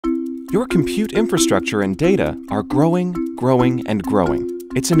Your compute infrastructure and data are growing, and growing.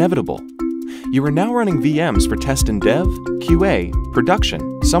 It's inevitable. You are now running VMs for test and dev, QA,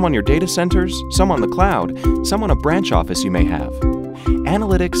 production, some on your data centers, some on the cloud, some on a branch office you may have.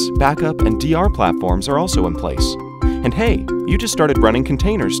 Analytics, backup, and DR platforms are also in place. And hey, you just started running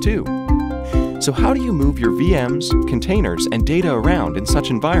containers too. So how do you move your VMs, containers, and data around in such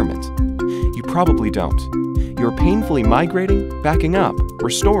environment? You probably don't. You're painfully migrating, backing up,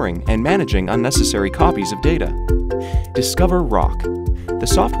 restoring, and managing unnecessary copies of data. Discover Rock, the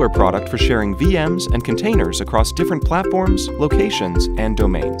software product for sharing VMs and containers across different platforms, locations, and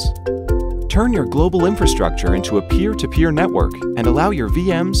domains. Turn your global infrastructure into a peer-to-peer network and allow your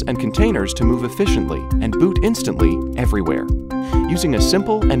VMs and containers to move efficiently and boot instantly everywhere, using a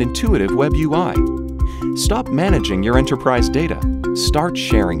simple and intuitive web UI. Stop managing your enterprise data. Start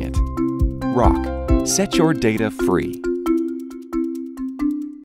sharing it. Rock. Set your data free.